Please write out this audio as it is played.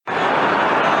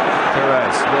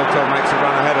as Wilco makes a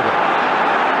run ahead of him.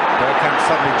 Bergkamp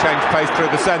suddenly changed pace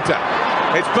through the centre.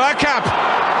 It's Bergkamp!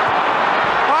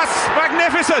 That's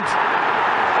magnificent!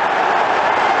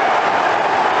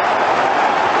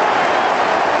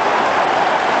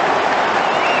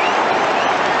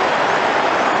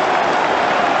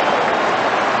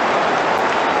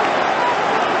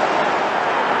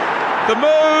 The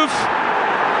move,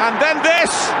 and then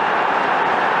this,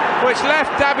 which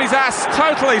left Davies Ass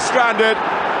totally stranded.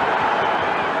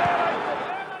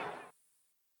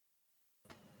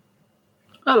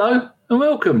 Hello and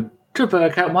welcome to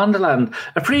Bergkamp Wonderland,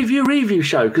 a preview-review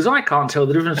show, because I can't tell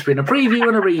the difference between a preview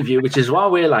and a review, which is why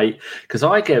we're late, because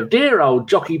I gave dear old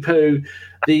Jockey Poo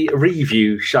the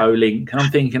review show link, and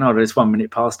I'm thinking, it's 1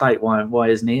 minute past 8, why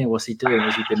isn't he here? What's he doing?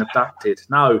 Has he been abducted?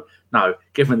 No,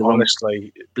 give me the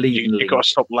honestly, bleeding you've got to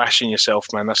stop lashing yourself,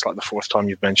 man. That's like the fourth time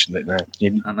you've mentioned it now.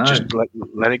 I know. Just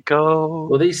let it go.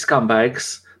 Well, these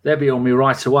scumbags, they'll be on me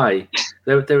right away.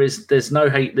 There's no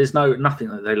hate, there's nothing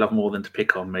that they love more than to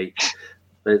pick on me.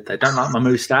 They don't like my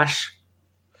moustache.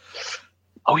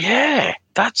 Oh yeah,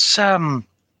 that's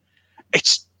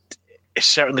it's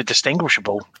certainly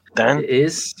distinguishable. Dan, it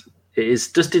is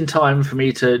just in time for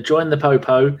me to join the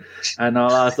popo, and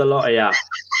I'll have the lot of ya.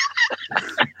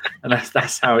 And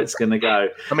that's how it's going to go.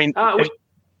 I mean,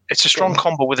 it's a strong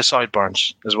combo with the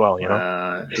sideburns as well. You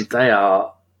know, they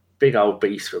are big old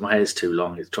beasts, but my hair's too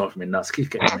long. It's driving me nuts. Keeps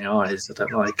getting in my eyes. I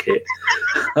don't like it.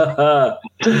 Right,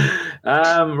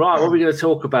 what are we going to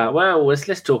talk about? Well,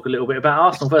 let's talk a little bit about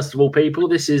Arsenal. First of all, people,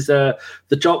 this is the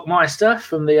Jockmeister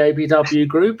from the ABW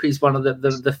group. He's one of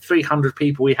the 300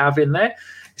 people we have in there.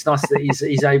 It's nice that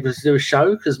he's able to do a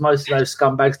show, because most of those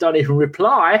scumbags don't even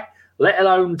reply, let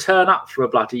alone turn up for a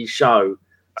bloody show.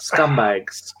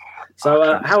 Scumbags.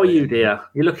 So how are you, dear?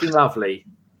 You're looking lovely.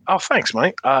 Oh, thanks,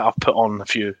 mate. I've put on a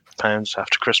few pounds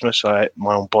after Christmas. I ate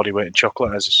my own body weight in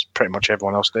chocolate, as pretty much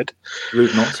everyone else did.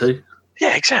 Rude not to.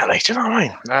 Yeah, exactly. Do you know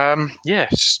what I mean?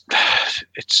 Yes,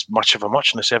 it's much of a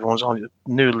muchness. Everyone's on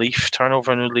new leaf, turn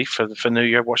over a new leaf for New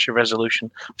Year. What's your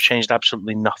resolution? I've changed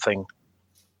absolutely nothing.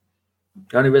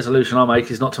 The only resolution I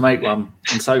make is not to make one.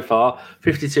 And so far,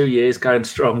 52 years going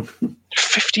strong.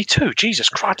 52? Jesus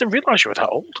Christ, I didn't realise you were that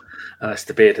old. It's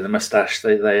the beard and the moustache.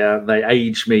 They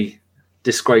age me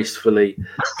disgracefully.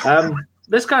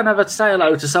 Let's go and have a say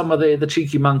hello to some of the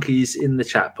cheeky monkeys in the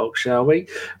chat box, shall we?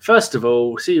 First of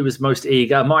all, see who was most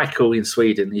eager. Michael in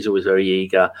Sweden, he's always very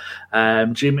eager.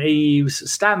 Jim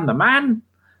Eves, Stan the man.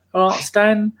 All right,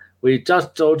 Stan, we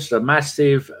just dodged a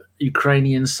massive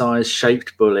Ukrainian-sized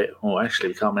shaped bullet. Oh, actually,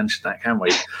 we can't mention that, can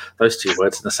we? Those two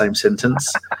words in the same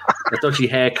sentence. A dodgy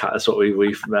haircut is what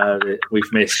we've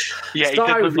missed. Yeah, he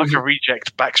did look like a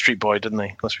reject Backstreet Boy, didn't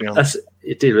he? Let's be honest.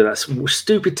 It did, with that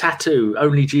stupid tattoo,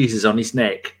 only Jesus on his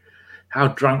neck. How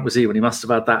drunk was he when he must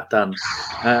have had that done?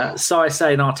 Sai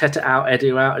saying Arteta out,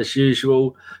 Edu out as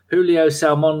usual. Julio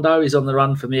Salmondo is on the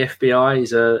run from the FBI.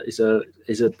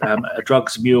 He's a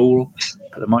drugs mule.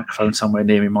 Put a microphone somewhere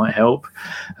near me might help.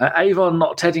 Avon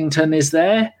Not Teddington is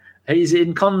there. He's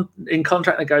in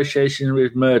contract negotiation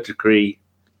with Murdergree.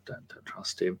 Don't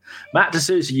trust him. Matt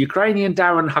D'Souza, Ukrainian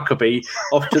Darren Huckabee,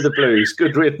 off to the Blues.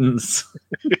 Good riddance.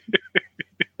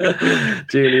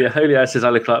 Julio says I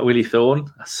look like Willie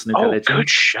Thorne. A snooker legend. Good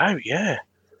show, yeah.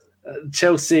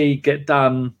 Chelsea get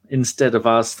done instead of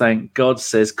us, thank God,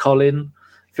 says Colin.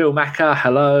 Phil Macker,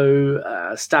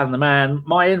 hello. Stan the man.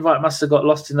 My invite must have got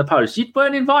lost in the post. You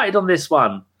weren't invited on this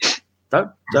one.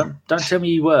 Don't tell me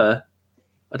you were.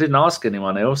 I didn't ask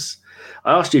anyone else.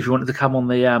 I asked you if you wanted to come on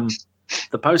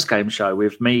the post game show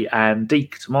with me and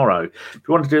Deke tomorrow. If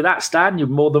you want to do that, Stan, you're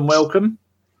more than welcome.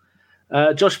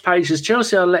 Josh Page says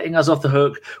Chelsea are letting us off the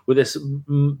hook with this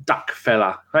duck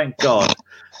fella. Thank God.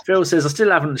 Phil says I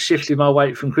still haven't shifted my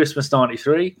weight from Christmas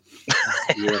 '93.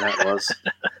 Yeah, that was.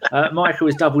 Michael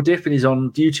is double dipping. He's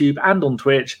on YouTube and on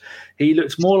Twitch. He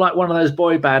looks more like one of those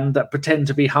boy band that pretend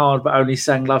to be hard but only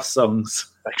sang love songs.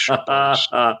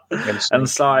 And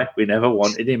Sai, we never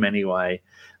wanted him anyway.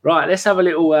 Right, let's have a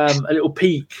little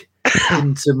peek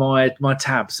into my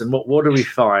tabs, and what do we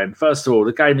find? First of all,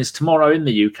 the game is tomorrow in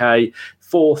the UK,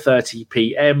 4:30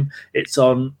 p.m. It's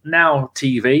on Now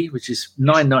TV, which is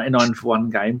 $9.99 for one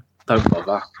game. Don't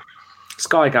bother.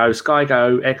 Sky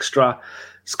Go Extra,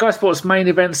 Sky Sports Main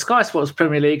Event, Sky Sports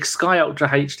Premier League, Sky Ultra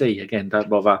HD. Again, don't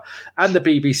bother. And the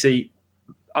BBC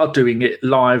are doing it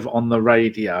live on the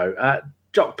radio.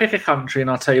 Jock, pick a country, and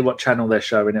I'll tell you what channel they're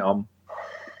showing it on.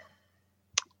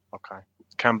 Okay,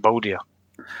 Cambodia.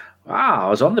 Wow, I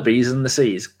was on the B's and the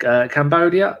C's.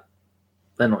 Cambodia,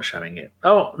 they're not showing it.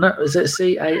 Oh, no, is it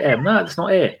CAM? No, that's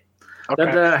not it.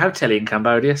 Okay. Don't have telly in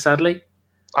Cambodia, sadly.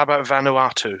 How about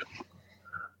Vanuatu?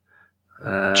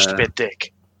 Just a bit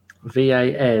dick.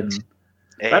 VAN.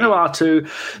 Vanuatu,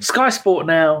 Sky Sport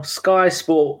now, Sky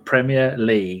Sport Premier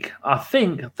League. I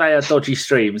think they are dodgy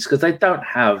streams because they don't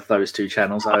have those two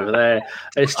channels over there.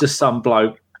 It's just some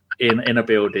bloke in a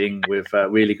building with a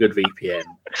really good VPN.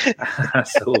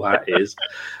 That's all that is.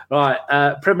 Right,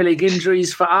 Premier League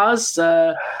injuries for us.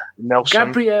 Nelson.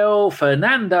 Gabriel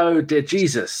Fernando de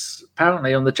Jesus.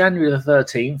 Apparently on the January the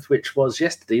 13th, which was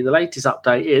yesterday, the latest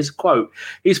update is, quote,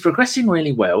 he's progressing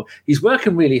really well. He's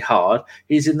working really hard.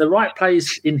 He's in the right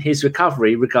place in his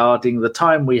recovery regarding the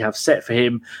time we have set for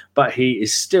him, but he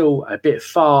is still a bit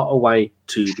far away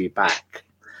to be back.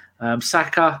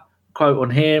 Saka, quote on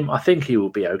him, I think he will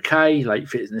be okay, late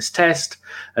fitness test.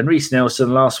 And Reece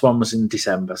Nelson, last one was in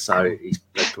December, so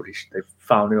they've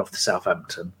found him off to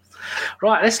Southampton.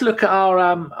 Right, let's look at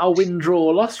our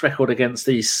win-draw-loss record against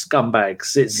these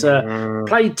scumbags. It's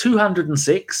played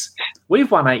 206.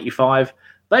 We've won 85.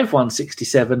 They've won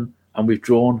 67, and we've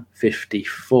drawn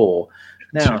 54.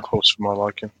 Now, too close for my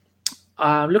liking.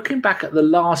 Looking back at the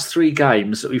last three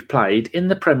games that we've played in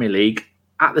the Premier League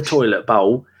at the Toilet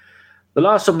Bowl, the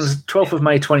last one was 12th of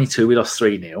May 22. We lost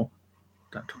 3-0.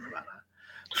 Don't talk about that.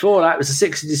 Before that was the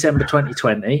 6th of December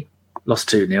 2020. Lost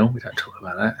 2-0. We don't talk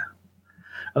about that.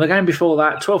 And the game before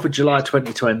that, 12th of July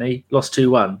 2020, lost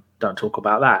 2-1. Don't talk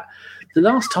about that. The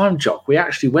last time, Jock, we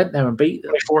actually went there and beat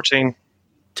them.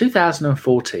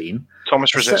 2014.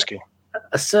 Thomas Rosicky.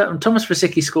 A certain Thomas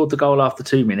Rosicky scored the goal after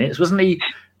 2 minutes, wasn't he?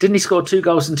 Didn't he score 2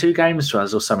 goals in 2 games for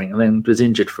us or something, and then was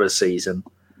injured for a season?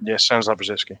 Yeah, sounds like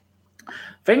Rosicky.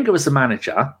 Wenger was the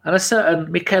manager, and a certain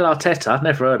Mikel Arteta,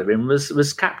 never heard of him,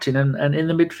 was captain and in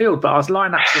the midfield. But our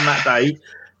lineups from that day,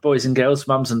 boys and girls,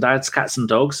 mums and dads, cats and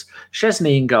dogs,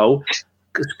 Szczesny in goal,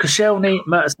 Koscielny,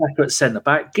 Mertesacker at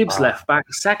centre-back, Gibbs left-back,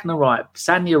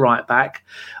 Sanya right-back,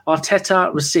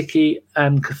 Arteta, Rosicky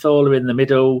and Cazorla in the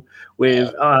middle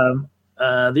with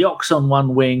the Ox on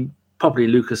one wing, probably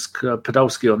Lucas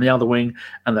Podolski on the other wing,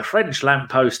 and the French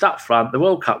lamppost up front, the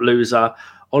World Cup loser,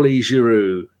 Oli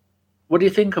Giroud. What do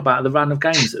you think about the run of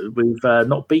games that we've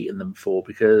not beaten them for?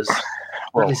 Because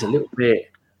that is a little bit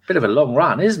of a long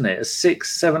run, isn't it?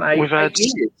 6, 7, 8, 8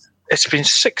 years. It's been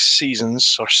 6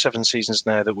 seasons or 7 seasons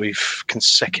now that we've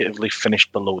consecutively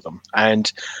finished below them. And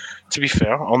to be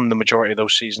fair, on the majority of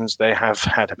those seasons, they have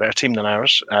had a better team than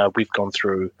ours. We've gone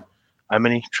through how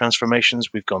many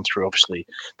transformations? We've gone through, obviously,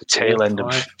 the tail end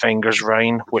of Wenger's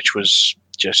reign, which was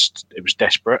it was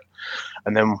desperate.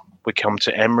 And then we come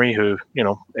to Emery, who,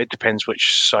 it depends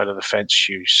which side of the fence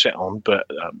you sit on, but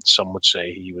some would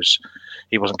say he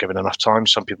wasn't given enough time.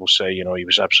 Some people say, he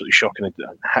was absolutely shocking and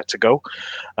had to go.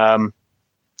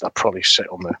 I'd probably sit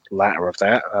on the latter of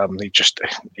that.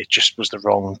 It just was the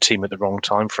wrong team at the wrong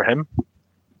time for him.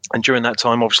 And during that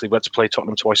time, obviously, we had to play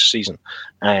Tottenham twice a season.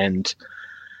 And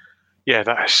yeah,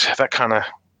 that kind of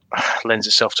lends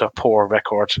itself to a poor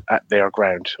record at their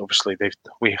ground. Obviously,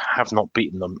 we have not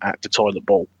beaten them at the Toilet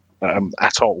Bowl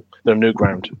at all. Their new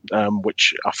ground,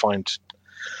 which I find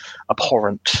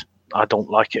abhorrent. I don't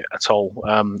like it at all.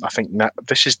 I think that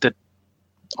this is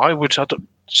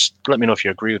let me know if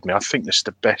you agree with me. I think this is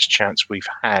the best chance we've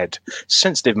had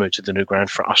since they've moved to the new ground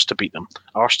for us to beat them.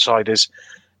 Our side is,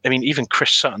 even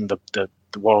Chris Sutton, the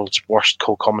world's worst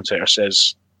co-commentator,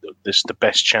 says this is the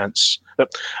best chance.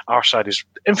 That our side is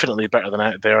infinitely better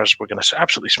than theirs. We're going to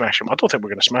absolutely smash them. I don't think we're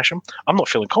going to smash them. I'm not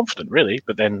feeling confident, really,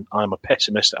 but then I'm a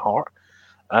pessimist at heart.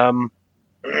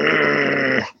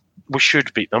 We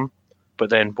should beat them, but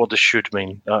then what does should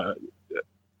mean?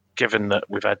 Given that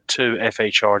we've had 2 FA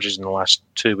charges in the last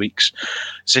 2 weeks,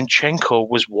 Zinchenko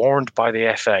was warned by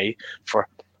the FA for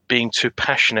being too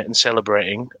passionate and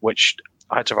celebrating, which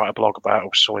I had to write a blog about. I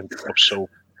was so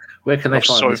Where can they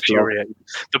find this blog?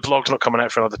 The blog's not coming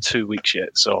out for another 2 weeks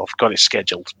yet, so I've got it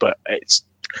scheduled. But it's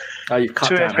you've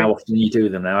cut down how often you do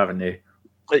them now, haven't you?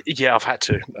 Yeah, I've had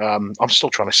to. I'm still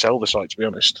trying to sell the site, to be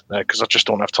honest, because I just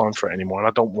don't have time for it anymore, and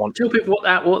I don't want. Tell people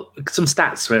what some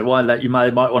stats for it. Why that you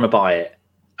might want to buy it.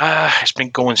 It's been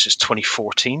going since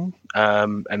 2014,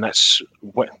 and that's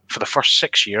for the first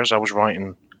 6 years. I was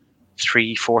writing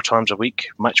 3-4 times a week,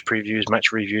 match previews,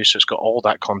 match reviews. So it's got all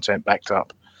that content backed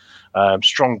up.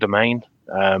 Strong domain,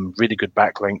 really good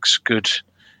backlinks, good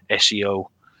SEO,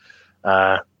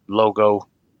 logo.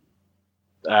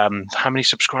 How many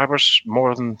subscribers?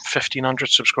 More than 1,500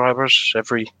 subscribers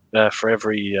for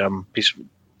every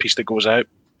piece that goes out.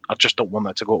 I just don't want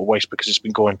that to go to waste because it's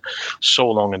been going so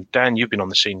long. And Dan, you've been on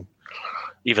the scene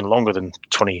even longer than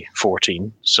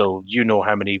 2014, so you know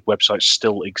how many websites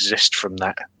still exist from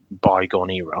that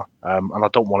bygone era. And I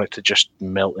don't want it to just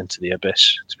melt into the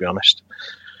abyss, to be honest.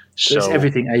 So it's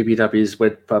everything ABW's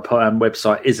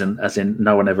website isn't, as in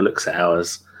no one ever looks at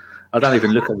ours. I don't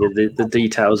even look at the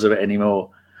details of it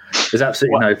anymore. There's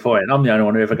absolutely no point. I'm the only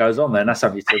one who ever goes on there, and that's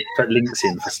only to put links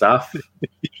in for stuff.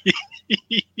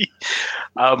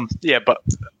 But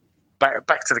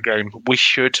back to the game. We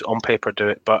should, on paper, do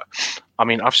it. But, I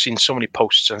mean, I've seen so many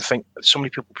posts and I think so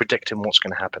many people predicting what's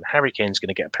going to happen. Harry Kane's going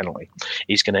to get a penalty.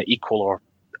 He's going to equal or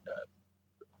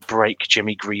break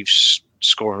Jimmy Greaves'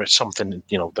 score at something,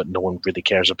 that no one really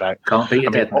cares about. Can't beat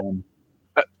a dead man.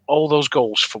 All those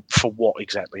goals for what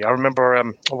exactly? I remember I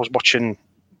was watching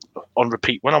on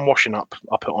repeat when I'm washing up.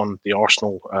 I put on the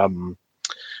Arsenal.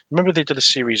 Remember they did a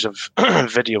series of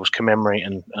videos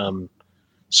commemorating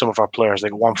some of our players. They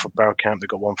got one for Bergkamp, they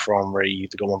got one for Henry,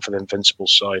 they got one for the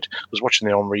Invincibles side. I was watching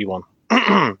the Henry one.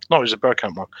 No, it was the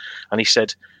Bergkamp one, and he said,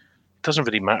 "It doesn't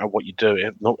really matter what you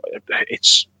do.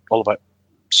 It's all about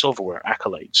silverware,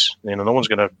 accolades. No one's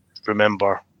going to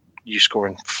remember you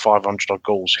scoring 500 odd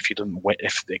goals if you didn't win,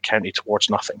 if they counted towards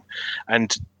nothing."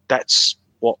 And that's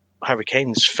what Harry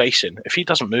Kane's facing. If he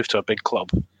doesn't move to a big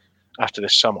club after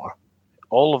this summer,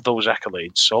 all of those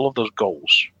accolades, all of those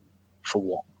goals, for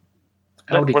what?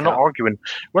 We're not arguing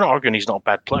he's not a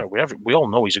bad player. We all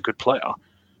know he's a good player,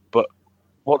 but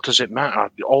what does it matter?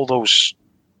 All those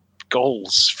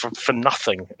goals for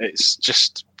nothing. It's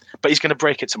just. But he's going to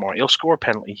break it tomorrow. He'll score a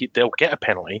penalty. They'll get a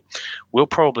penalty. We'll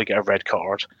probably get a red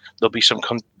card. There'll be some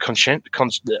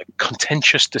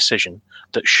contentious decision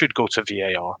that should go to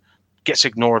VAR. Gets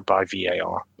ignored by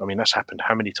VAR. I mean, that's happened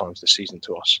how many times this season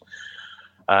to us?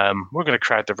 We're going to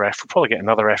crowd the ref. We'll probably get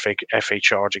another FA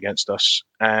charge against us,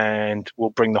 and we'll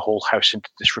bring the whole house into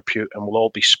disrepute, and we'll all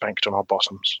be spanked on our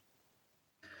bottoms.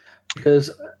 Because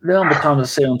the number of times I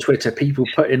see on Twitter people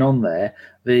putting on there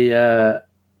the...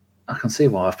 I can see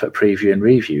why I've put preview and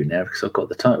review now, because I've got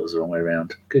the titles the wrong way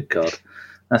around. Good God.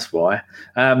 That's why.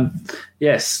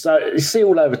 Yes, so you see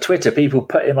all over Twitter people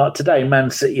put him up today. Man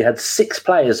City had 6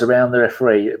 players around the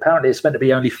referee. Apparently it's meant to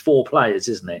be only 4 players,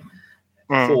 isn't it?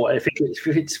 4. If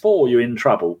it's 4, you're in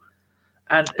trouble.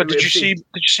 But did you see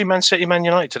Man City, Man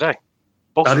United today?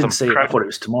 I didn't see it. I thought it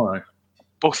was tomorrow.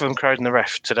 Both of them crowding the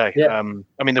ref today. Yeah. I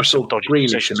mean, there was some dodgy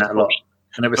Grealish in that lot.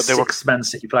 And there were 6 Man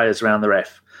City players around the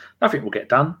ref. Nothing will get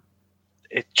done.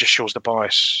 It just shows the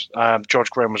bias. George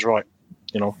Graham was right.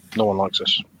 No one likes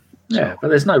us. Yeah, but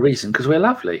there's no reason, because we're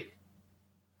lovely.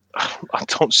 I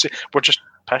don't see. We're just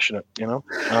passionate, Like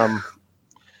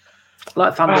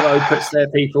Thunderroad puts their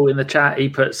people in the chat. He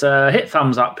puts hit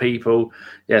thumbs up, people.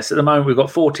 Yes, at the moment we've got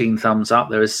 14 thumbs up.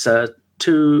 There is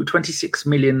 26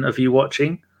 million of you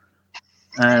watching.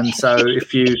 And so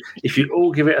if you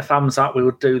all give it a thumbs up, we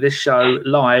will do this show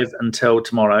live until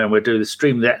tomorrow, and we'll do the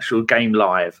stream of the actual game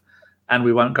live. And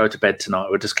we won't go to bed tonight.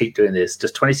 We'll just keep doing this.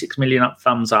 Just 26 million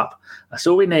thumbs up. That's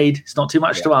all we need. It's not too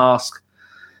much to ask.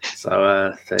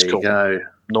 So there you go.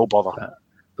 No bother.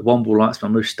 The Womble likes my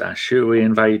moustache. Who are we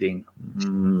invading?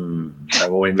 No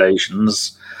more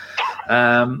invasions.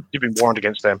 You've been warned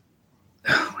against them.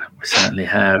 We certainly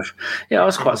have. Yeah, I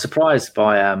was quite surprised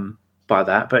by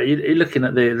that. But you're looking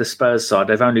at the Spurs side.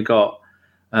 They've only got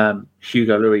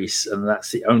Hugo Lloris, and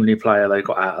that's the only player they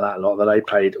got out of that lot. That they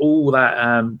paid all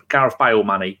that Gareth Bale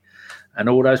money and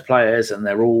all those players, and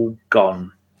they're all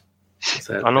gone.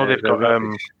 So I know they've got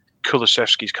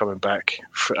Kulusevski's coming back,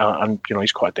 and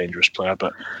he's quite a dangerous player,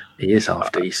 but he is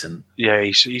half decent. Yeah,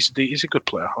 he's a good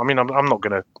player. I mean, I'm not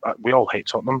gonna. We all hate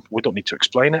Tottenham. We don't need to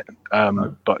explain it.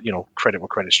 But credit where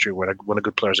credit's due. When a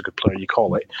good player is a good player, you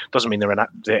call it. Doesn't mean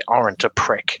they aren't a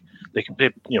prick. They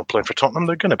playing for Tottenham,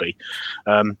 they're going to be.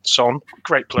 Son,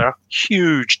 great player,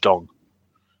 huge dog,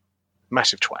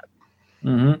 massive twat.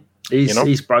 Mm-hmm.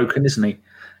 He's broken, isn't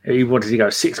he? What did he go?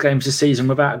 6 games this season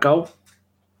without a goal.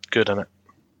 Good, isn't it?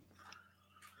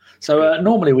 So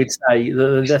normally we'd say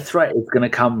the threat is going to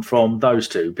come from those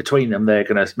two. Between them,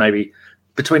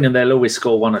 they'll always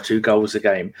score 1 or 2 goals a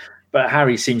game. But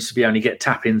Harry seems to be only get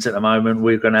tap-ins at the moment.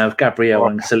 We're going to have Gabriel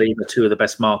and Saliba, 2 of the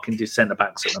best marking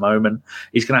centre-backs at the moment.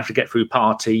 He's going to have to get through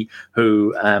Partey,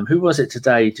 who was it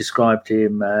today, described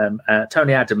him,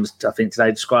 Tony Adams, I think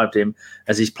today described him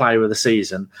as his player of the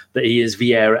season, that he is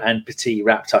Vieira and Petit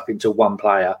wrapped up into one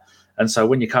player. And so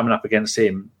when you're coming up against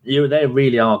him, they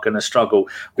really are going to struggle.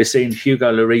 We're seeing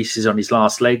Hugo Lloris is on his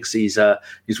last legs. He's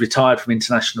retired from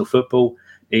international football.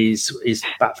 He's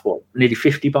about nearly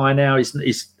 50 by now.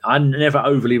 I never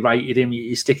overly rated him.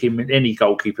 You stick him in any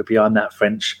goalkeeper behind that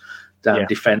French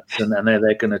defence, and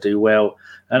they're going to do well.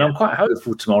 And I'm quite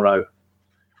hopeful tomorrow.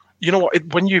 You know what?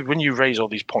 When you raise all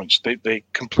these points, they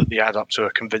completely add up to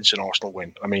a convincing Arsenal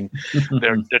win. I mean,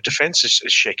 their defence is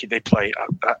shaky. They play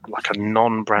like a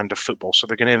non-brand of football, so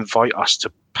they're going to invite us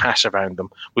to pass around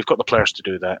them. We've got the players to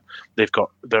do that. They've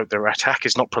got their attack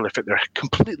is not prolific. They're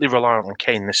completely reliant on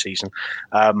Kane this season.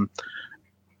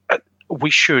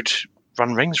 We should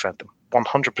run rings around them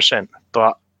 100%.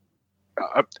 But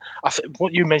I think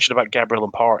what you mentioned about Gabriel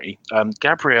and Partey,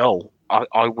 Gabriel,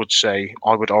 I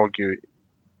would argue,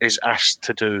 is asked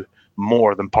to do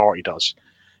more than Partey does.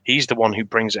 He's the one who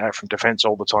brings it out from defence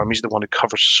all the time. He's the one who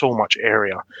covers so much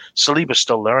area. Saliba's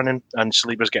still learning, and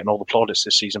Saliba's getting all the plaudits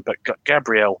this season. But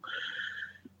Gabriel,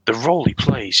 the role he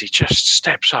plays, he just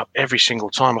steps up every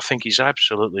single time. I think he's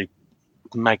absolutely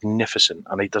magnificent,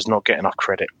 and he does not get enough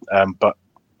credit. But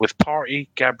with Partey,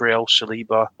 Gabriel,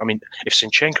 Saliba, I mean, if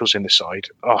Zinchenko's in the side,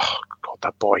 oh, God,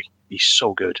 that boy, he's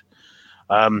so good.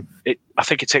 I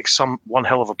think it takes one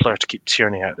hell of a player to keep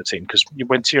Tierney out of the team, because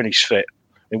when Tierney's fit,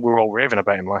 and we were all raving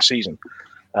about him last season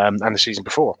and the season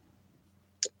before,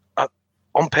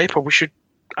 on paper we should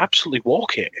absolutely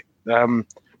walk it.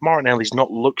 Martinelli's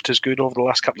not looked as good over the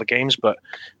last couple of games, but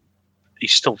he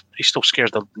still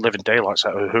scares the living daylights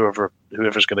out of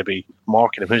whoever's going to be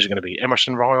marking him. Who's it going to be?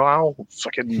 Emerson Royale,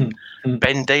 fucking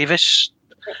Ben Davis.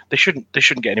 They shouldn't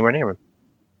get anywhere near him.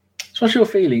 So what's your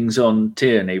feelings on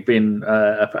Tierney being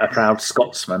a proud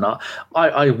Scotsman?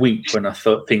 I weep when I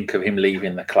think of him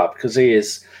leaving the club, because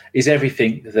he's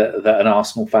everything that an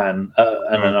Arsenal fan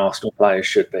and an Arsenal player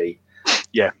should be.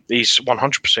 Yeah, he's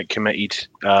 100% committed.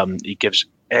 He gives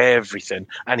everything,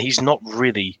 and he's not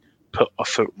really put a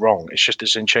foot wrong. It's just that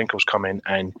Zinchenko's come in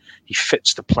and he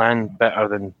fits the plan better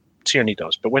than Tierney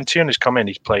does. But when Tierney's come in,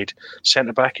 he's played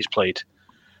centre back. He's played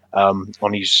on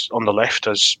the left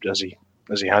as he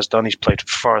has done. He's played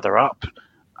further up.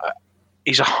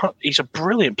 He's a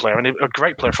brilliant player and a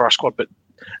great player for our squad. But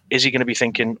is he going to be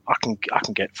thinking, I can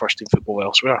get first team football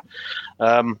elsewhere?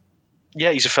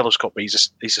 Yeah, he's a fellow Scot, but he's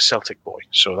a Celtic boy,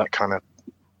 so that kind of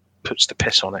puts the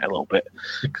piss on it a little bit,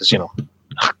 because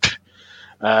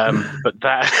but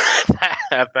that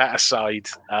aside,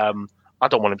 I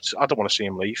don't want to see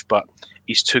him leave, but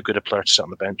he's too good a player to sit on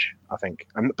the bench, I think.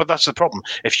 But that's the problem.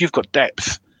 If you've got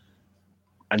depth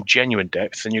and genuine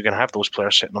depth, then you're going to have those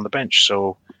players sitting on the bench.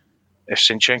 So if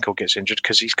Zinchenko gets injured,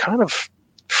 because he's kind of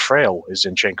frail, is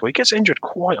Zinchenko. He gets injured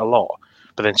quite a lot,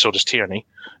 but then so does Tierney.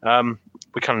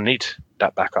 We kind of need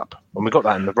that backup, and we got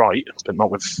that in the right, but not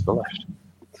with the left.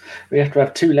 We have to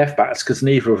have two left backs, because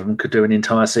neither of them could do an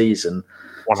entire season.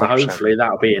 100%. So hopefully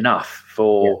that'll be enough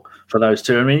for those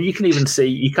two. I mean, you can't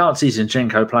see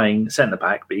Zinchenko playing centre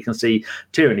back, but you can see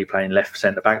Tierney playing left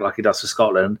centre back like he does for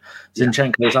Scotland.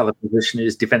 Zinchenko's other position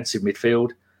is defensive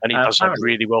midfield, and he does that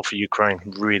really well for Ukraine.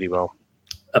 Really well.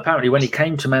 Apparently, when he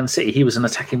came to Man City, he was an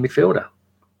attacking midfielder.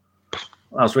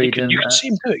 I was reading. You could see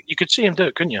him do it. You could see him do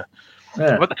it, couldn't you?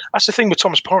 Yeah. But that's the thing with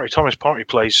Thomas Partey. Thomas Partey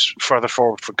plays further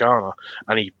forward for Ghana,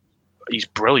 and he's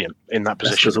brilliant in that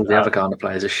position. Because all the other Ghana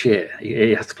players are shit.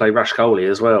 He has to play Rash Kohli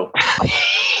as well.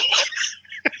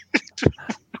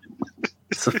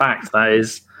 It's a fact, that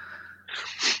is.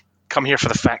 Come here for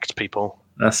the fact, people.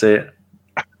 That's it.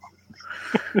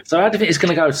 So how do you think it's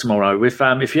going to go tomorrow?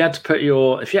 If you had to put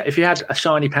if you had a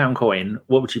shiny pound coin,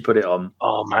 what would you put it on?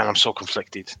 Oh man, I'm so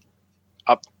conflicted.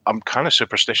 I'm kind of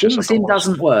superstitious. Jinxing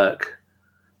doesn't work.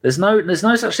 There's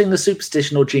no such thing as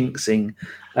superstition or jinxing.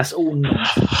 That's all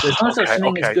nonsense. There's no such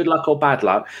thing as good luck or bad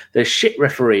luck. There's shit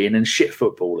refereeing and shit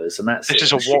footballers, and that's this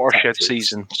is a watershed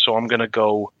season. So I'm going to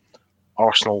go.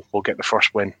 Arsenal will get the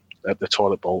first win at the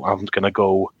Toilet Bowl. I'm going to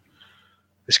go.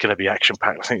 It's going to be action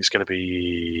packed. I think it's going to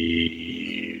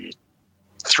be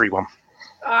 3-1.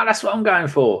 That's what I'm going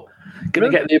for.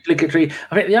 Going to get the obligatory.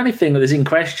 I think the only thing that is in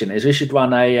question is we should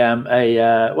run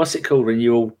a what's it called when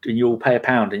you all pay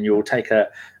 £1 and you all take a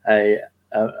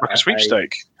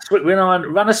sweepstake. We're going to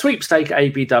run a sweepstake at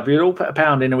ABW. We'll all put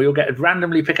 £1 in and we'll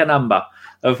randomly pick a number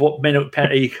of what minute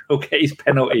penalty he'll get his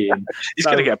penalty in. He's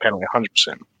going to get a penalty,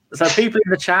 100%. So people in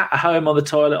the chat at home, on the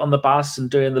toilet, on the bus, and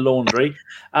doing the laundry,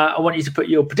 I want you to put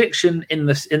your prediction in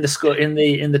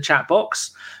the chat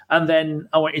box, and then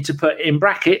I want you to put in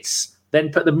brackets. Then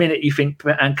put the minute you think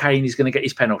and Kane is going to get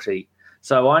his penalty.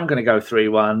 So I'm going to go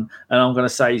 3-1, and I'm going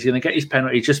to say he's going to get his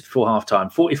penalty just before half-time,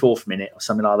 44th minute or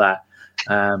something like that.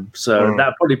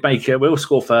 That'll probably make it. We'll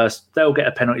score first. They'll get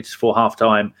a penalty just before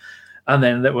half-time, and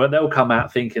then they'll come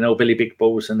out thinking, "Oh, Billy Big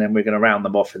Balls," and then we're going to round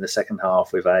them off in the second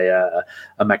half with a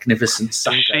magnificent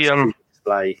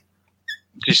display.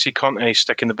 Did you see Conte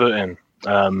sticking the boot in?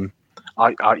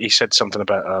 He said something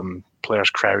about players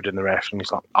crowding the ref, and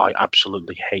he's like, I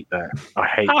absolutely hate that. I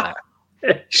hate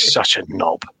that. He's such a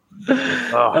knob.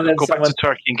 And then go back to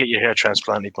Turkey and get your hair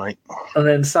transplanted, mate. And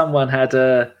then someone had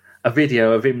a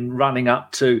video of him running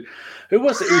up to, who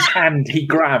was it whose hand he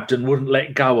grabbed and wouldn't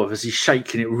let go of as he's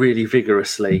shaking it really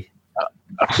vigorously?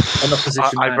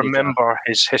 I remember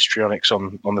his histrionics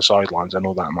on the sidelines. I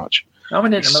know that much. I'm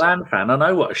an Inter Milan fan. I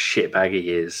know what a shitbag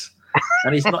he is.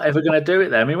 And he's not ever going to do it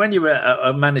there. I mean, when you're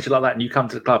a manager like that and you come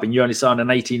to the club and you only sign an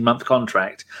 18-month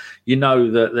contract, you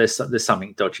know that there's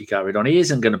something dodgy going on. He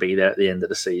isn't going to be there at the end of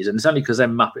the season. It's only because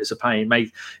them Muppets are paying.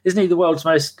 Isn't he the world's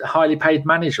most highly paid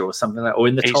manager or something like that, or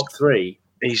in the top three?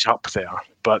 He's up there.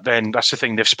 But then that's the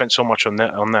thing. They've spent so much on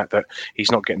that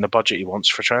he's not getting the budget he wants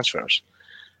for transfers.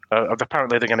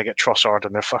 Apparently they're going to get Trossard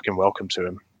and they're fucking welcome to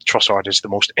him. Trossard is the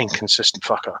most inconsistent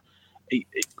fucker.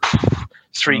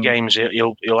 Three games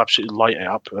he'll absolutely light it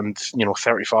up, and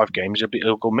 35 games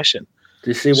he'll go missing. Do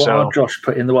you see what Josh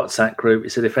put in the WhatsApp group? He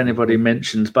said if anybody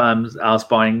mentions us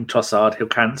buying Trossard, he'll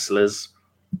cancel us.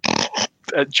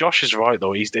 Josh is right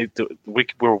though.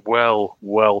 We're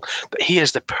well. He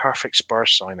is the perfect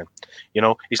Spurs signing.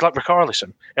 He's like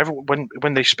Richarlison.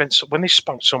 When they spent so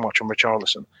much on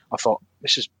Richarlison, I thought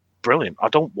this is brilliant. I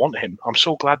don't want him. I'm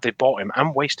so glad they bought him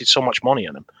and wasted so much money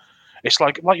on him. It's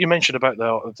like you mentioned about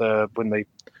the when they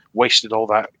wasted all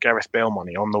that Gareth Bale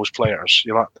money on those players.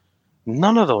 You're like,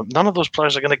 none of those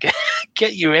players are going to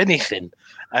get you anything,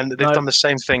 and they've done the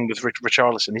same thing with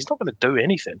Richarlison. He's not going to do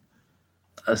anything.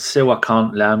 Still, I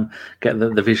can't get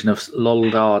the vision of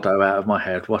Soldado out of my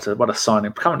head. What a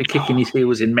signing! Currently kicking his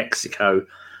heels in Mexico.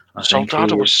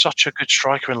 Soldado was such a good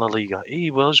striker in La Liga. He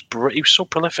was so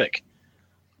prolific.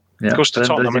 Yeah, goes to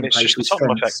Tottenham, and it's just the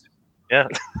Tottenham effect. Yeah.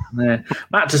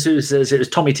 Matt Tasu says it was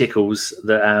Tommy Tickles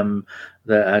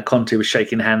that Conte was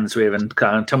shaking hands with, and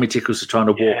Tommy Tickles was trying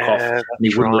to walk off, and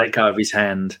he wouldn't let go of his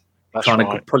hand, trying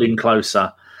to pull him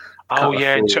closer. Oh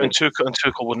yeah, and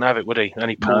Tuchel wouldn't have it, would he? And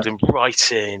he pulled him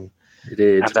right in. He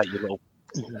did. Have that, you little.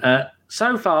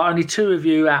 So far, only 2 of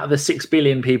you out of the 6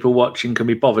 billion people watching can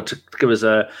be bothered to give us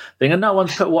a thing. And no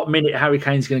one's put what minute Harry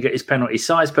Kane's going to get his penalty.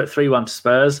 Si's put 3-1 to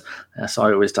Spurs. Si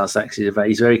always does that because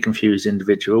he's a very confused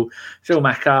individual. Phil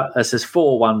Macker says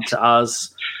 4-1 to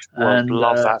us.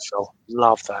 Love that, Phil.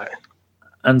 Love that.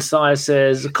 And Si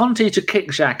says, Conte to kick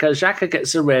Xhaka. Xhaka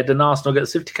gets a red and Arsenal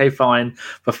gets a 50k fine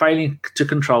for failing to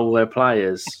control their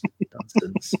players.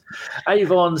 Nonsense.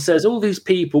 Avon says, all these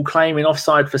people claiming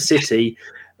offside for City...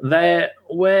 Where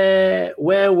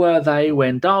were they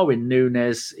when Darwin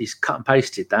Núñez, he's cut and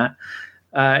pasted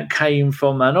that, came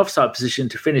from an offside position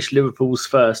to finish Liverpool's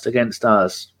first against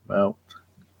us? Well,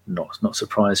 not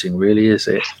surprising, really, is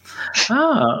it?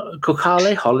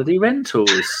 Kokale Holiday Rentals,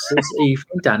 says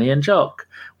Evening, Danny and Jock.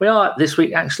 We are this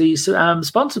week actually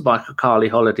sponsored by Kokale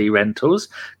Holiday Rentals.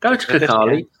 Go to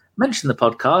Kokale, mention the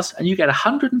podcast, and you get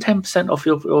 110% off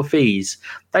your fees.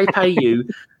 They pay you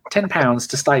 £10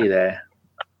 to stay there.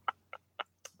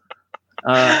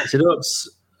 Oops,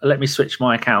 let me switch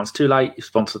my accounts. Too late, you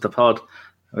sponsored the pod.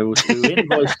 We will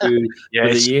invoice you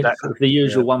with the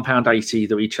usual £1.80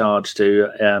 that we charge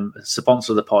to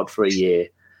sponsor the pod for a year.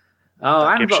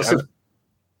 And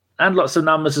lots of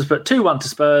numbers has put 2-1 to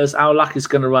Spurs. Our luck is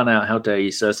going to run out. How dare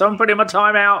you, sir? Someone put him on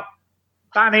timeout.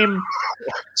 Ban him.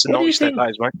 It's a naughty step,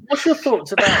 that is, mate. What's your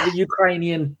thoughts about the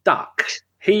Ukrainian duck?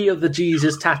 He of the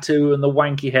Jesus tattoo and the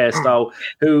wanky hairstyle,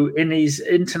 who in his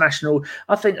international...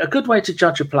 I think a good way to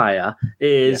judge a player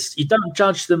is you don't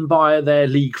judge them by their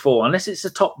League 4, unless it's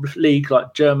a top league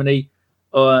like Germany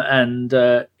and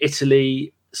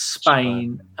Italy,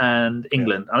 Spain and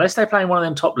England. Unless they play in one of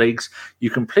them top leagues,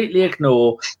 you completely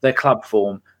ignore their club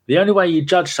form. The only way you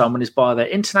judge someone is by their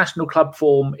international club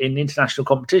form in international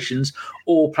competitions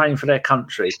or playing for their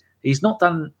country. He's not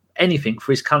done anything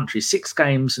for his country. 6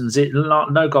 games and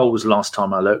no goals last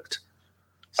time I looked.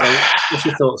 So what's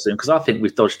your thoughts then? Because I think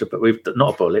we've dodged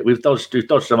we've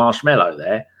dodged a marshmallow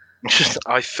there.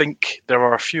 I think there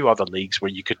are a few other leagues where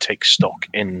you could take stock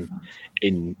in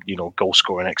goal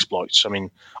scoring exploits. I mean,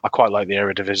 I quite like the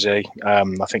Eredivisie.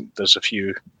 I think there's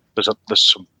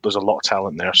a lot of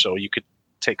talent there, so you could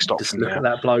take stock Just from look there. At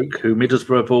that bloke who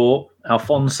Middlesbrough bought,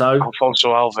 Alfonso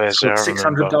Alves, scored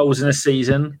 600 goals in a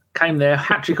season. Came there,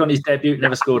 hat-trick on his debut,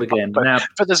 never scored again. But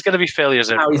there's going to be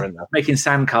failures everywhere in there. Making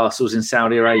sandcastles in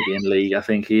Saudi Arabian League, I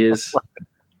think he is.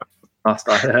 Last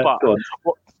I heard.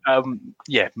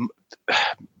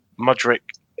 Mudryk,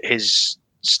 his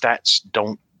stats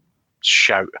don't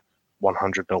shout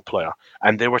 100 mil player,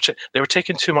 and they were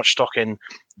taking too much stock in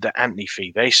the Antony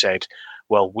fee. They said,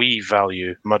 well, we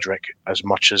value Mudryk as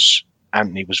much as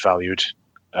Antony was valued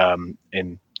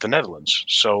in the Netherlands.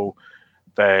 So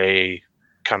they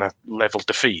kind of leveled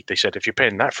the fee. They said, if you're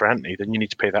paying that for Anthony, then you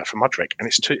need to pay that for Mudryk, and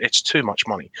it's too much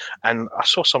money. And I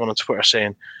saw someone on Twitter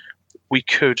saying we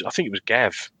could. I think it was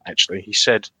Gav actually. He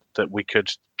said that we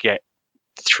could get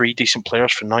 3 decent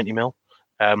players for 90 mil.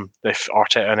 If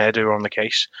Arteta and Edu are on the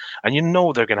case, and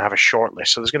they're going to have a short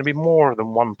list, so there's going to be more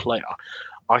than one player.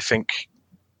 I think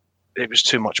it was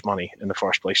too much money in the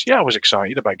first place. Yeah, I was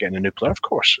excited about getting a new player, of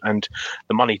course, and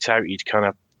the money touted kind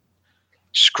of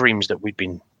screams that we'd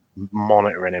been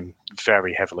monitoring him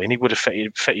very heavily, and he would have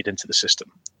fitted into the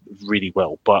system really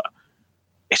well. But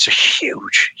it's a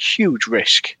huge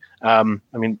risk. I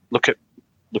mean, look at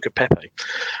Pepe,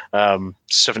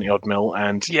 70 odd mil,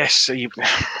 and yes,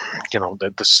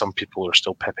 there's some people who are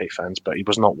still Pepe fans, but he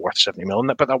was not worth 70 mil,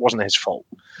 but that wasn't his fault.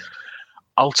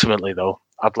 Ultimately, though,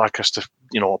 I'd like us to,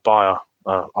 buy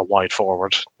a wide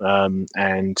forward,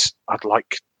 and I'd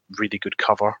like really good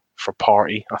cover for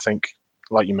Partey. I think,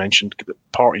 like you mentioned,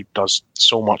 Partey does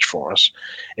so much for us.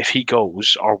 If he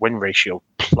goes, our win ratio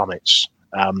plummets.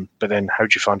 But then, how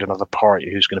do you find another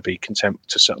Partey who's going to be content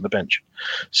to sit on the bench?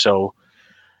 So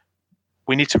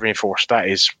we need to reinforce.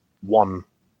 That's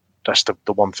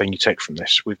the one thing you take from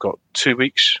this. We've got 2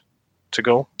 weeks to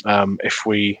go.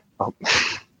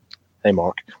 Hey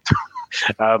Mark,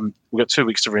 we've got 2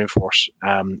 weeks to reinforce.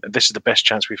 This is the best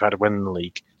chance we've had of winning the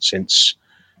league since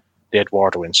the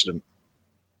Eduardo incident.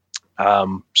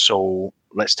 So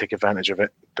let's take advantage of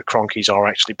it. The Cronkies are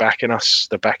actually backing us.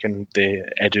 They're backing the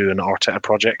Edu and Arteta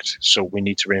project. So we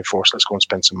need to reinforce. Let's go and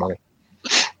spend some money.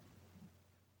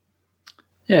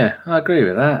 Yeah, I agree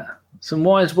with that. Some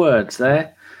wise words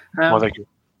there. Thank you.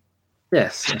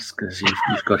 Yes, that's because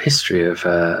you've got history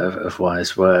of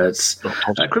wise words.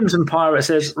 Crimson Pirate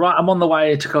says, right, I'm on the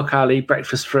way to Cock Alley,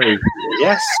 breakfast free.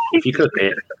 Yes, if you cook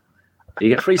it. You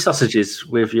get free sausages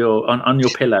with on your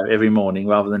pillow every morning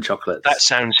rather than chocolates. That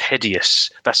sounds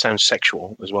hideous. That sounds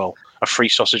sexual as well. A free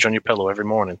sausage on your pillow every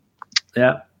morning.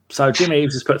 Yeah. So Jim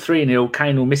Eves has put 3-0.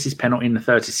 Kane will miss his penalty in the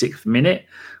 36th minute.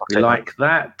 We like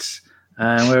that.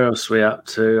 And where else are we up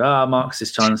to? Marcus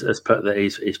is trying to put that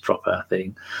he's proper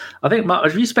thing. I think, Mark,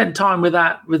 have you spent time with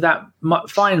that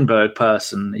Feinberg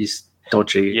person? He's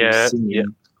dodgy. Yeah.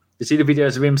 You see the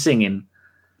videos of him singing?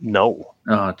 No.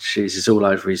 Oh, jeez, it's all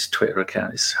over his Twitter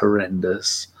account. It's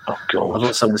horrendous. Oh, God. I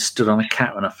thought someone stood on a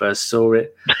cat when I first saw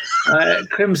it.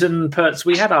 Crimson Perts,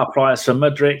 we had our prize for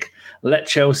Mudryk. Let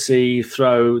Chelsea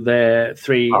throw their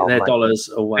dollars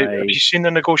away. Have you seen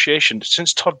the negotiation?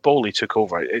 Since Todd Bowley took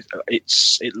over, it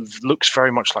looks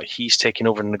very much like he's taking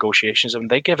over the negotiations. I mean,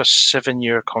 they gave a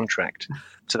 7-year contract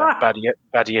to that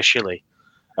Badiashile.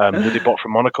 Who they bought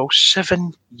from Monaco,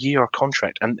 7-year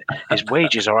contract, and his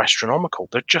wages are astronomical.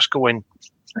 They're just going.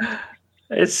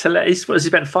 It's hilarious. He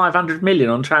spent 500 million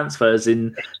on transfers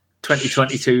in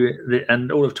 2022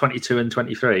 and all of 22 and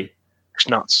 23. It's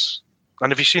nuts.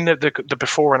 And have you seen the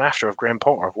before and after of Graham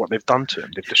Potter, of what they've done to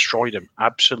him? They've destroyed him,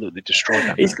 absolutely destroyed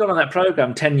him. He's gone on that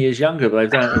programme 10 years younger, but they've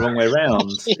done it the wrong way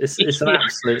around. It's an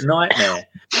absolute nightmare.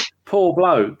 Poor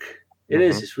bloke. It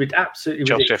is. It's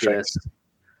absolutely ridiculous.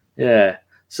 Yeah.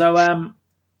 So, are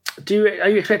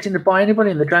you expecting to buy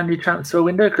anybody in the January transfer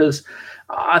window? Because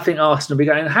I think Arsenal will be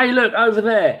going, hey, look, over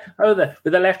there, with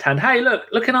the left hand. Hey,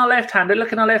 look in our left hand.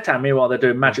 Look in our left hand. Meanwhile, they're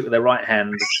doing magic with their right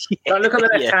hand. So look at the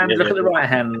left hand, look at the right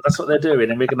hand. That's what they're doing,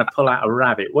 and we're going to pull out a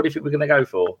rabbit. What do you think we're going to go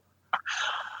for?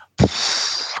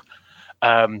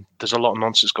 There's a lot of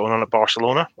nonsense going on at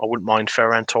Barcelona. I wouldn't mind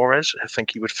Ferran Torres. I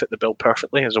think he would fit the bill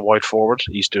perfectly as a wide forward.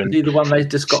 Is he the one they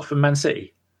just got from Man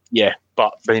City? Yeah,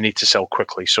 but they need to sell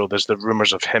quickly. So there's the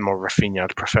rumours of him or Rafinha.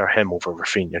 I'd prefer him over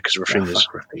Rafinha because Rafinha's...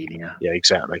 Rafinha. Yeah,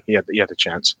 exactly. He had a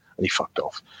chance and he fucked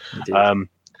off.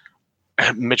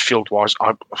 Midfield-wise,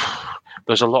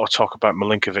 there's a lot of talk about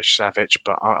Milinkovic-Savic,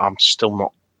 but I'm still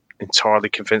not entirely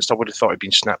convinced. I would have thought he'd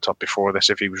been snapped up before this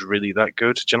if he was really that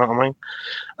good. Do you know what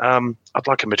I mean? I'd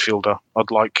like a midfielder. I'd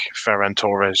like Ferran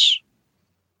Torres.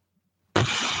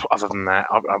 Other than that,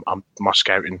 my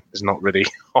scouting is not really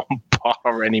on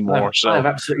par anymore. I have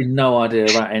absolutely no idea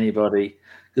about anybody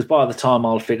because by the time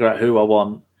I'll figure out who I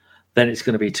want, then it's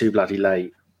going to be too bloody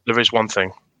late. There is one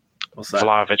thing. What's that?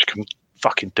 Vlahovic can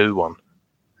fucking do one.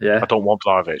 Yeah. I don't want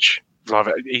Vlahovic.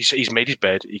 He's made his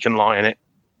bed. He can lie in it.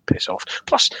 Piss off.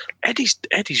 Plus, Eddie's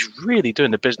really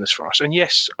doing the business for us. And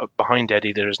yes, behind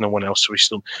Eddie there is no one else. So he's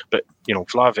still. But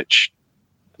Vlahovic,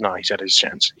 no, he's had his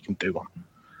chance. He can do one.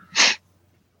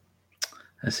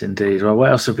 Yes, indeed. Well, what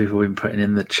else have people been putting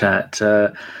in the chat?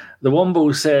 The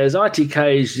Womble says,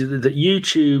 ITK, that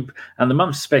YouTube and the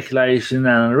month's speculation and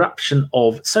an eruption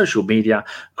of social media.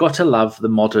 Got to love the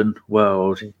modern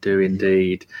world. Do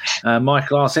indeed.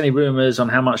 Michael asks, any rumours on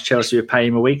how much Chelsea are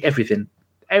paying a week? Everything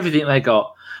they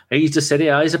got. He just said,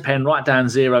 "Yeah, here's a pen. Write down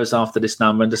zeros after this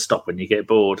number and just stop when you get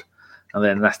bored." And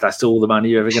then that's all the money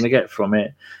you're ever going to get from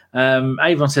it.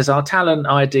 Avon says, our talent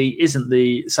ID isn't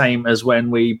the same as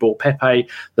when we bought Pepe.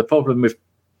 The problem with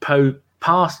read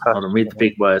the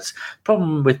big words.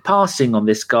 Problem with passing on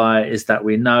this guy is that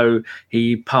we know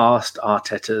he passed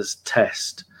Arteta's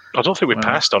test. I don't think we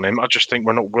passed on him. I just think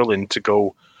we're not willing to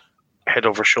go head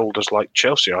over shoulders like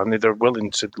Chelsea are. I mean, they're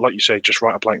willing to, like you say, just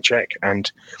write a blank check. And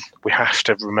we have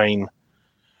to remain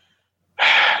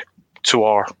to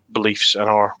our beliefs and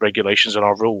our regulations and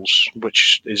our rules,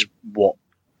 which is what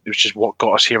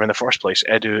got us here in the first place.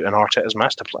 Edu and Arteta's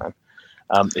master plan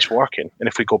is working, and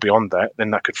if we go beyond that,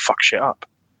 then that could fuck shit up.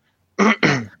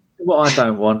 What I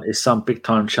don't want is some big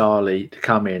time Charlie to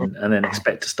come in and then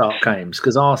expect to start games,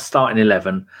 because our starting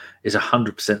 11 is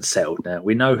 100% settled now.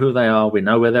 We know who they are, we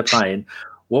know where they're playing.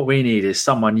 What we need is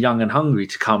someone young and hungry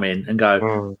to come in and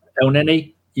go, El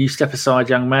Neni, you step aside,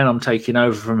 young man. I'm taking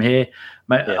over from here.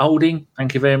 Mate, Holding,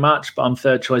 thank you very much, but I'm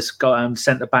third choice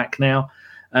centre back now,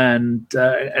 and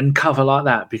cover like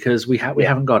that, because we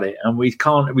haven't got it, and we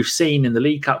can't. We've seen in the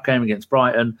League Cup game against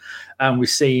Brighton, and we've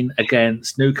seen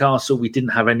against Newcastle, we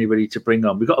didn't have anybody to bring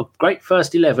on. We've got a great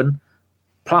first 11,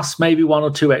 plus maybe one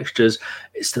or two extras.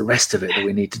 It's the rest of it that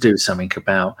we need to do something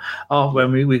about.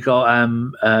 When we got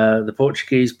the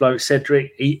Portuguese bloke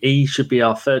Cedric, he should be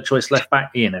our third choice left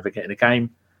back. He never getting a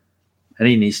game, and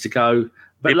he needs to go.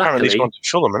 But apparently he's gone to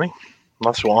Fulham, isn't he?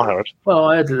 That's what I heard. Well,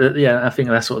 I think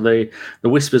that's what the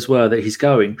whispers were, that he's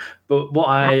going. But what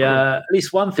at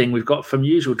least one thing we've got from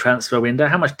usual transfer window,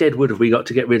 how much dead wood have we got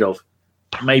to get rid of?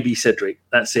 Maybe Cedric.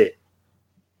 That's it.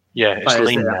 Yeah, it's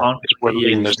lean now. We're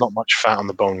lean. There's not much fat on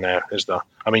the bone now, is there?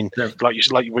 I mean, like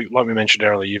we mentioned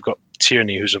earlier, you've got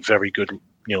Tierney, who's a very good,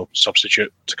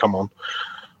 substitute to come on.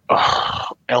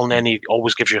 El Neni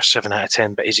always gives you a 7 out of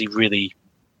 10, but is he really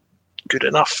good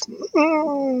enough?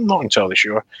 Not entirely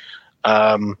sure.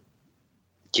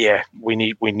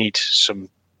 We need some.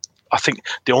 I think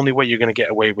the only way you're going to get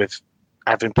away with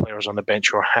having players on the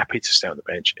bench who are happy to stay on the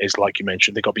bench is, like you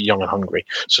mentioned, they've got to be young and hungry.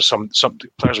 So some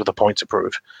players with a point to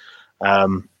prove.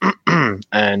 And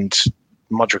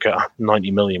Mudryk at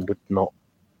 90 million would not.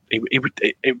 It would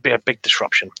be a big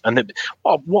disruption. And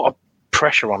what a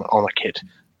pressure on a kid.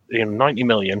 90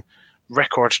 million.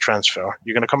 Record transfer.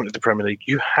 You're going to come into the Premier League.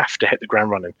 You have to hit the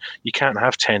ground running. You can't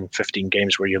have 10, 15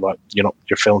 games where you're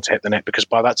failing to hit the net, because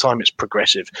by that time it's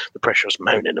progressive. The pressure's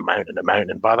mounting and mounting and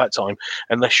mounting. By that time,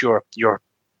 unless your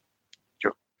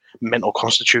mental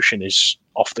constitution is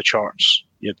off the charts,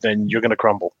 then you're going to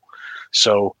crumble.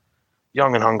 So,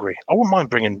 young and hungry. I wouldn't mind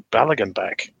bringing Balogun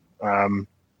back.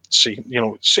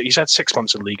 He's had 6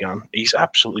 months in Ligue 1. He's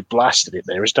absolutely blasted it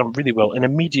there. He's done really well in a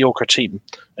mediocre team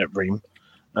at Reims.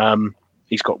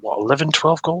 He's got 11,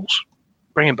 12 goals.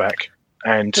 Bring him back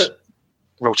and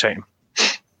rotate him.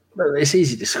 It's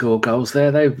easy to score goals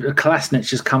there. Kolasinac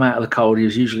just come out of the cold. He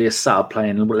was usually a sub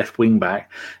playing left wing back.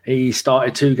 He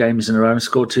started 2 games in a row and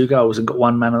scored 2 goals and got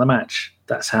 1 man of the match.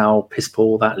 That's how piss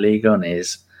poor that Ligue 1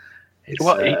 is.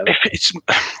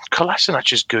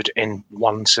 Kolasinac is good in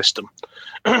one system,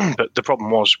 but the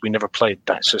problem was we never played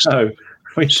that system. No,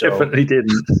 we definitely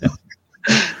didn't.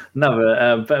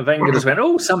 No, but Wenger just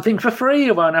went, something for free.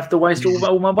 I won't have to waste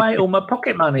all my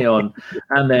pocket money on.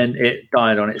 And then it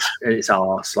died on its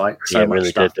arse, like so much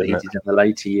really stuff that he did in the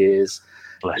later years.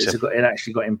 It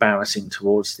actually got embarrassing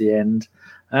towards the end.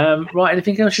 Right,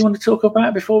 anything else you want to talk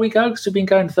about before we go? Because we've been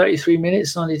going 33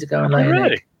 minutes and I need to go and lay an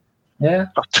egg. Yeah?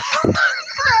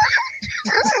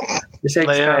 This egg's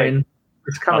going.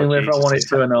 It's coming whether I want it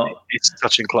to or not. It's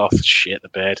touching cloth. Shit the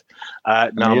bed.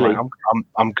 No, really?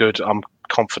 I'm good. I'm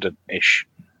confident-ish.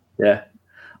 Yeah,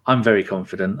 I'm very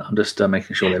confident. I'm just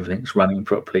making sure everything's running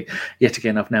properly. Yet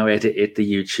again, I've now edited the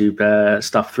YouTube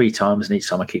stuff 3 times, and each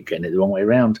time I keep getting it the wrong way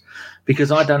around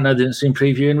because I don't know the difference between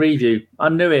preview and review. I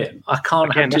knew it. I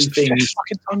can't have 2 things.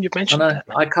 Fucking time you've mentioned that,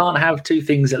 I can't have 2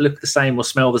 things that look the same or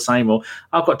smell the same. Or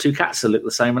I've got 2 cats that look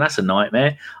the same, and that's a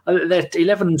nightmare. They're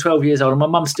 11 and 12 years old, and my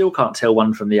mum still can't tell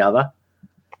one from the other.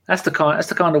 That's the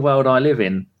kind of world I live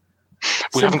in.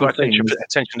 We haven't got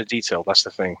attention to detail. That's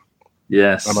the thing.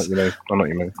 Yes. I know what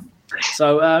you mean.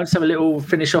 So let's have a little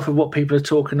finish off of what people are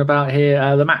talking about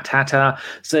here. The Matt Hatter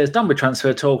says, done with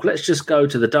transfer talk. Let's just go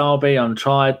to the derby. I'm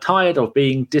tired of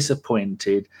being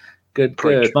disappointed. Good.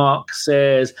 Mark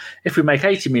says, if we make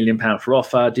 £80 million for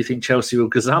offer, do you think Chelsea will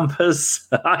gazump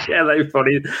Yeah, they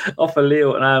probably offer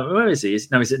Lille. Where is he?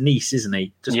 No, he's at Nice, isn't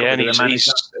he? He's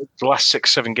the last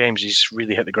 6-7 games, he's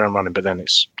really hit the ground running, but then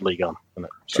it's Ligue 1. Isn't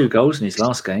it? So. 2 goals in his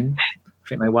last game. I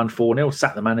think they won 4-0,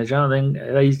 sacked the manager, and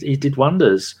then he did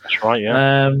wonders. That's right,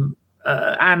 yeah.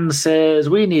 Anne says,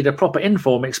 we need a proper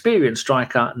inform experienced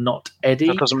striker, not Eddie.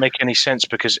 That doesn't make any sense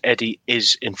because Eddie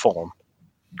is in form.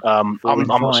 I'm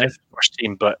not saying first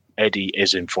team, but Eddie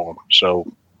is in form.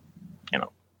 So,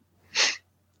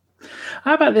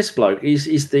 How about this bloke?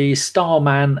 He's the star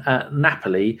man at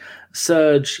Napoli,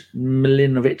 Serge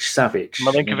Milinkovic-Savic.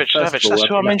 Milinkovic-Savic. That's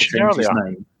who I mentioned earlier.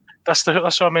 That's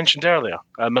who I mentioned earlier.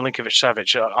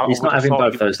 Milinkovic-Savic. He's not having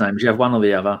both those names. You have one or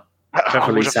the other.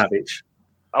 Preferably Savic.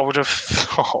 I would have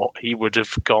thought he would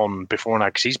have gone before now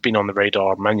because he's been on the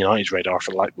radar, Man United's radar,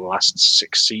 for like the last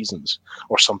 6 seasons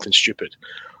or something stupid,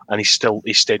 and he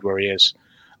stayed where he is.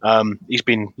 He's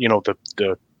been,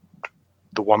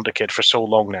 the wonder kid for so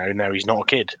long now. Now he's not a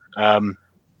kid. I'm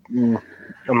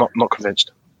not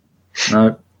convinced.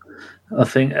 No, I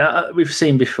think we've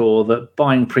seen before that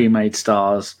buying pre-made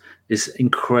stars is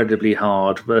incredibly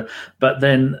hard. But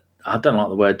then I don't like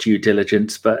the word due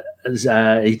diligence, but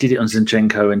he did it on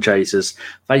Zinchenko and Jesus.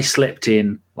 They slipped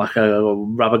in like a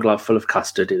rubber glove full of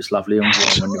custard. It was lovely and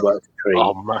warm when you worked the tree.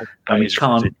 Oh man,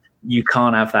 you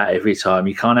can't have that every time.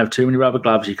 You can't have too many rubber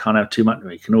gloves. You can't have too much.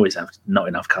 You can always have not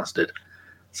enough custard.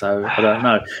 So I don't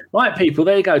know. Right, people,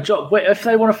 there you go. Jock, if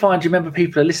they want to find you, remember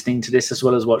people are listening to this as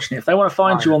well as watching it. If they want to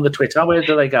find you on the Twitter, where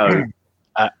do they go?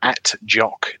 At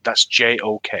Jock. That's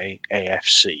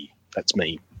JOKAFC. That's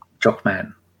me.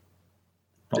 Jockman.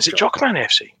 Is it Jockman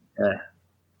AFC? Yeah.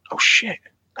 Oh shit.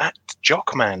 At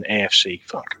Jockman AFC.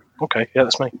 Fuck. Okay, yeah,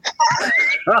 that's me.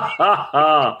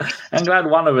 I'm glad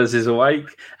one of us is awake.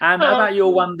 And how about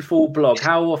your wonderful blog?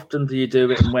 How often do you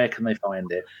do it and where can they find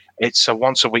it? It's a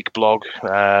once-a-week blog,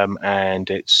 and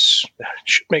it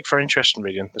should make for interesting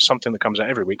reading. There's something that comes out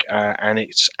every week, and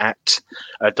it's at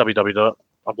www.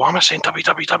 Why am I saying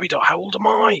www? How old am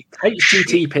I?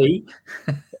 HTTP.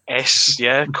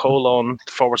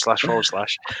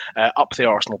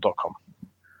 upthearsenal.com.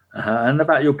 And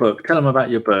about your book. Tell them about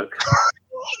your book.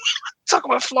 Talk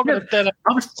about flogging a dinner.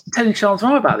 I was telling Charles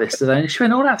Rye about this today, and she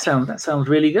went, that sounds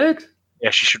really good. Yeah,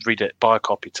 she should read it. Buy a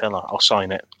copy. Tell her. I'll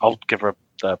sign it. I'll give her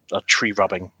a tree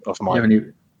rubbing of my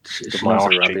arse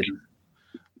cheek.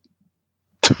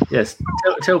 Yes,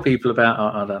 tell people about.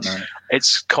 I don't know.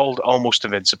 It's called Almost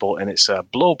Invincible, and it's a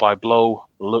blow-by-blow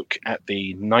look at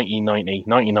the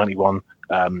 1990-1991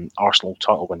 Arsenal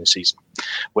title-winning season,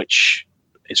 which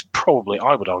is probably,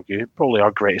 I would argue,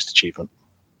 our greatest achievement.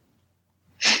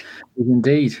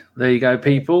 Indeed. There you go,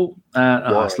 people.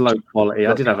 It's low quality.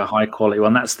 I did have a high quality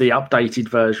one. That's the updated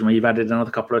version where you've added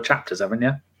another couple of chapters, haven't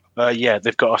you? Yeah,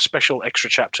 they've got a special extra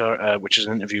chapter, which is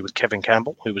an interview with Kevin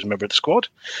Campbell, who was a member of the squad.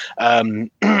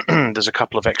 There's a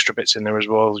couple of extra bits in there as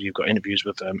well. You've got interviews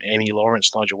with Amy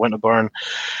Lawrence, Nigel Winterburn,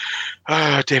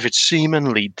 David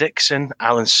Seaman, Lee Dixon,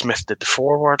 Alan Smith did the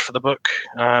foreword for the book.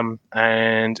 And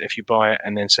if you buy it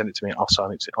and then send it to me, I'll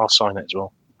sign it as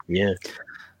well. Yeah.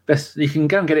 You can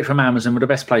go and get it from Amazon, but the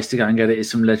best place to go and get it is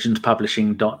from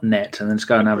legendspublishing.net, and then just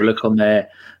go and have a look on there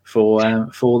for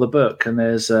the book. And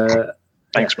there's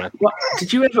thanks, man.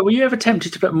 Were you ever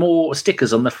tempted to put more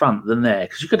stickers on the front than there?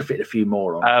 Because you could have fit a few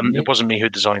more on. It wasn't me who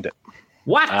designed it.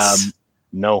 What?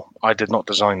 No, I did not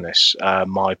design this.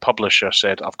 My publisher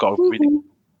said I've got a really.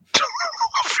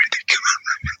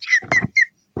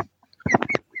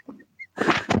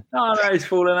 Oh no, he's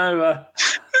falling over.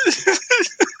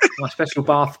 My special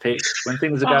bath pick. When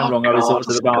things are going wrong, I resort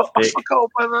to the bath pick. I forgot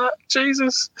about that.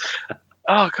 Jesus.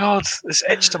 Oh God, it's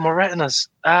etched on my retinas.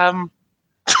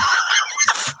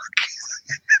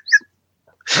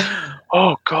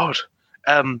 Oh God.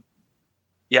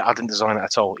 Yeah, I didn't design it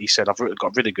at all. He said, I've got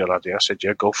a really good idea. I said,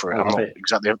 yeah, go for it. I'm not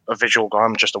exactly a visual guy.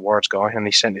 I'm just a words guy. And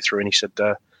he sent it through and he said,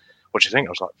 what do you think?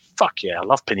 I was like, fuck yeah, I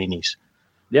love paninis.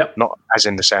 Yep. Not as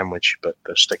in the sandwich, but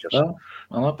the stickers. Well,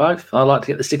 I like both. I like to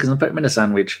get the stickers and put them in a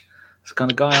sandwich. That's the kind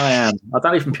of guy I am. I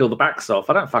don't even peel the backs off.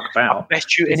 I don't fuck about. I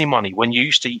bet you any money. When you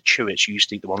used to eat Chewits, you used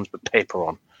to eat the ones with paper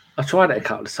on. I tried it a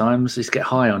couple of times. I used to get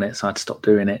high on it, so I had to stop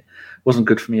doing it. Wasn't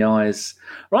good for my eyes.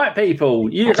 Right, people,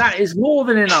 that is more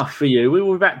than enough for you. We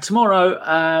will be back tomorrow,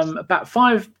 about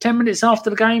 5-10 minutes after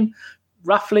the game,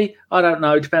 roughly. I don't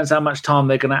know. Depends how much time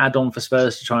they're going to add on for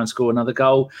Spurs to try and score another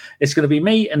goal. It's going to be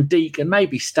me and Deke and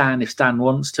maybe Stan if Stan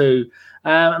wants to.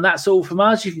 And that's all from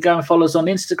us. You can go and follow us on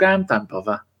Instagram. Don't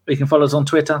bother. You can follow us on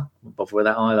Twitter. Don't bother with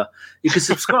that either. You can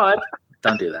subscribe.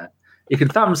 Don't do that. You can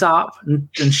thumbs up and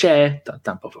share.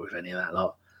 Don't bother with any of that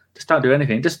lot. Just don't do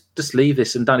anything. Just leave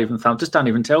this and don't even just don't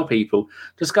even tell people.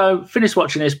 Just go, finish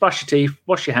watching this, brush your teeth,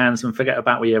 wash your hands, and forget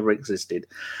about we ever existed.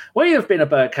 We have been a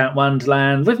Bergkamp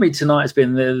Wonderland. With me tonight has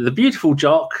been the beautiful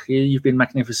Jock. You've been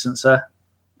magnificent, sir.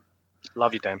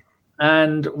 Love you, Dan.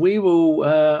 And we will.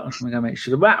 I'm going to make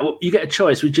sure. You get a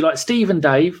choice. Would you like Steve and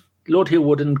Dave, Lord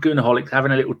Hillwood, and Goonaholic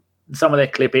having a little some of their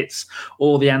clippets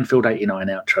or the Anfield 89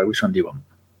 outro? Which one do you want?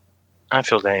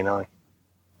 Anfield 89.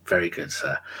 Very good,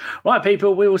 sir. Right,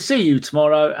 people, we will see you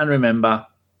tomorrow. And remember,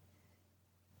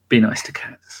 be nice to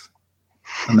cats.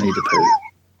 I need a poo.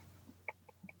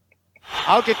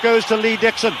 Out it goes to Lee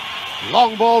Dixon.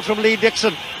 Long ball from Lee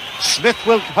Dixon. Smith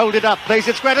will hold it up, plays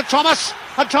it square to Thomas.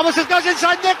 And Thomas goes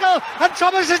inside Nickel. And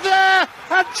Thomas is there.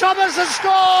 And Thomas has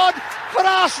scored for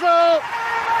Arsenal.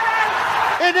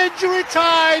 In injury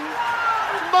time,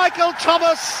 Michael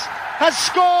Thomas has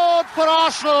scored for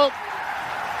Arsenal.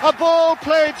 A ball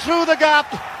played through the gap.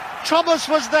 Thomas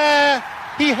was there.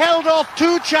 He held off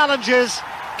 2 challenges,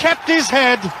 kept his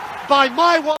head by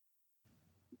my one.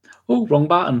 Oh, wrong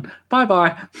button.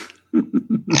 Bye-bye.